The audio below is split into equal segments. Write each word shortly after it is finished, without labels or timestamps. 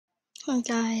Hi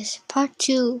guys, part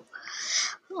 2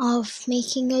 of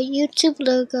making a YouTube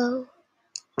logo.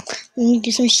 Let me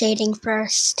do some shading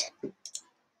first.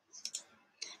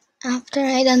 After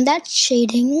I done that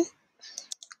shading,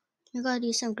 I gotta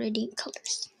do some gradient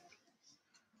colors.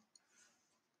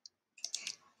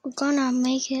 We're gonna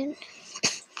make it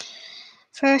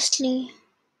firstly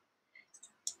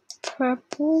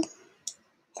purple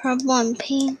and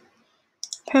pink,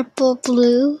 purple,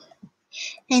 blue,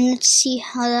 and let's see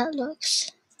how that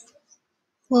looks.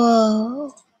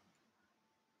 Whoa.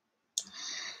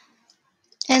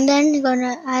 And then we're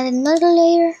gonna add another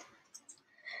layer,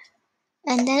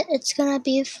 and then it's gonna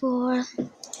be for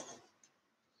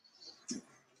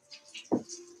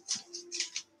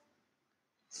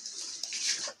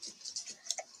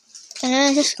and then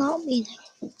it's just gonna be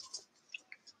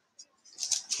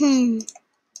like,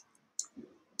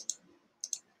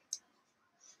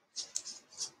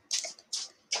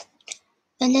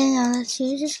 And then let's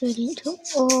use this gradient tool.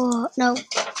 Oh no,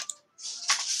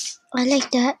 I like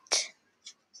that.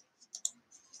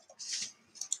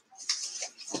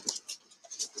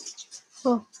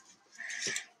 Oh,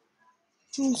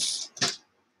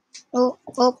 oh,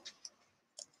 oh.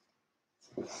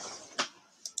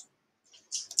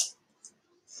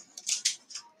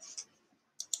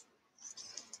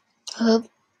 Up.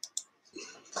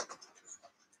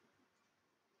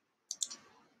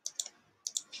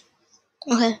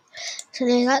 Okay, so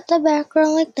they got the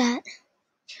background like that.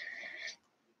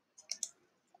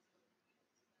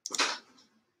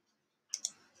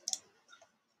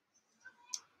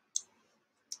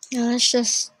 Now let's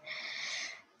just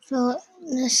fill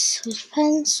this with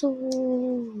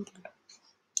pencil.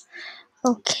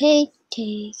 Okay,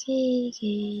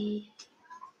 okay.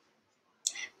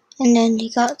 And then they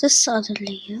got this other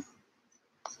layer.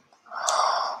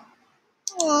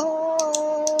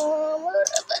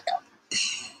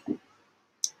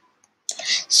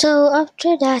 So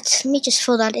after that, let me just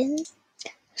fill that in.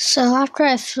 So after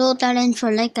I filled that in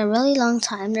for like a really long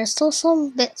time, there's still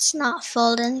some bits not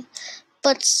filled in,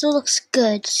 but still looks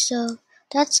good, so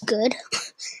that's good.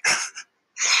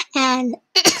 And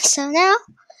so now,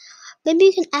 maybe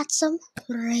you can add some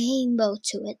rainbow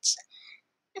to it.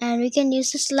 And we can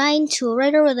use this line tool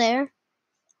right over there.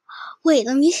 Wait,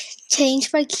 let me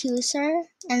change my cursor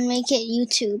and make it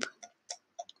YouTube.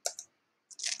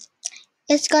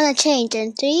 It's gonna change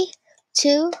in 3,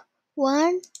 2,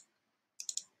 1.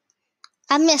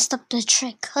 I messed up the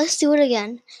trick. Let's do it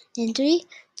again. In 3,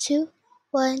 2,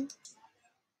 1.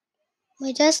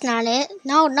 Wait, that's not it.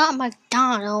 No, not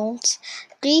McDonald's.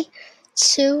 3,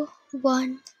 2,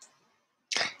 1.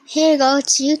 Here you go.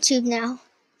 It's YouTube now.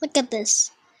 Look at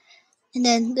this. And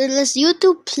then there's this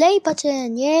YouTube play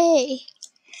button. Yay!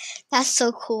 That's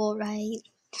so cool, right?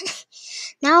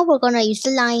 Now we're gonna use the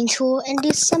line tool and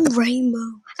do some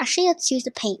rainbow. Actually, let's use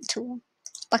the paint tool,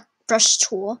 like brush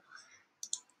tool.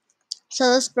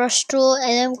 So this brush tool, and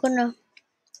then we're gonna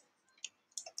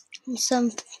use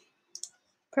some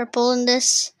purple in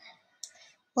this.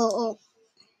 Oh,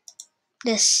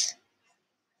 this.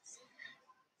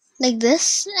 Like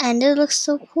this, and it looks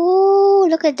so cool.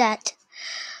 Look at that.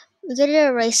 We're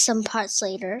gonna erase some parts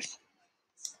later.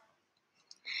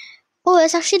 Oh,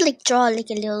 let's actually like draw like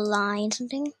a little line,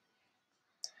 something.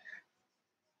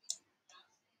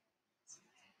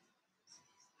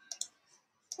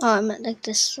 Oh, I meant like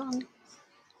this one.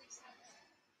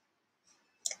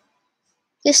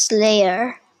 This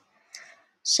layer.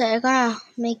 So I'm gonna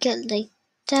make it like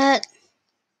that.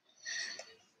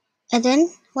 And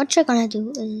then what you're gonna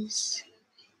do is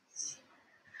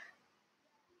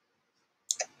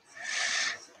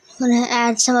I'm gonna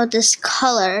add some of this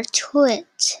color to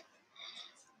it.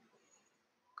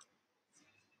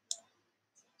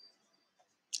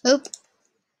 Oop.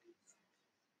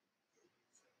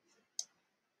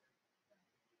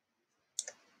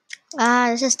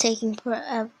 This is taking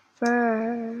forever.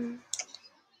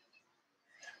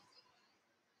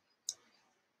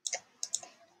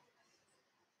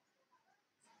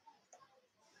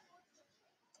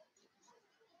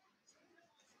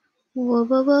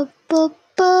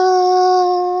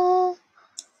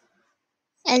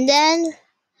 And then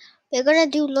we're gonna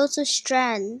do lots of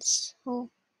strands.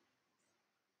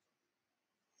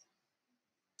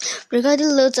 We're gonna do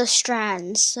loads of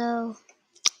strands. So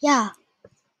yeah.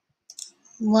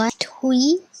 1,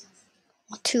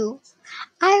 2.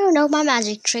 I don't know my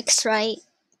magic tricks, right?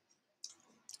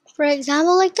 For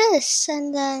example, like this,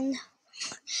 and then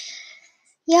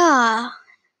yeah,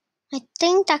 I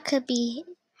think that could be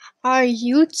our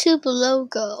YouTube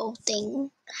logo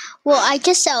thing. Well, I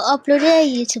just uploaded a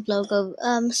YouTube logo.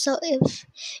 So if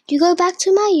you go back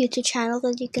to my YouTube channel,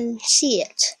 then you can see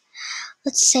it.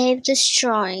 Let's save this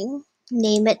drawing.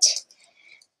 Name it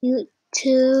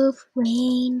YouTube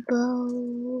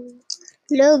Rainbow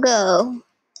Logo.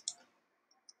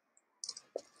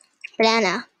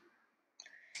 Banana.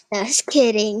 No, just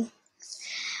kidding.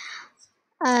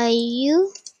 A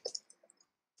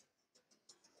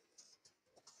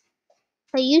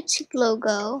YouTube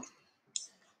logo.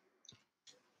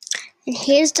 And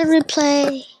here's the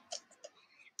replay.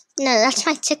 No, that's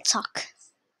my TikTok.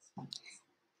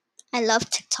 I love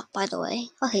TikTok, by the way.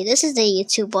 Okay, this is the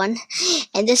YouTube one.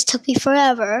 And this took me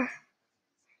forever.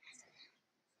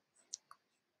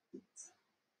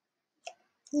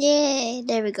 Yay,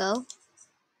 there we go.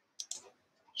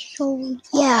 So,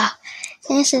 yeah.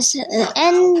 This is the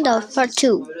end of part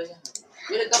 2.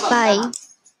 Bye.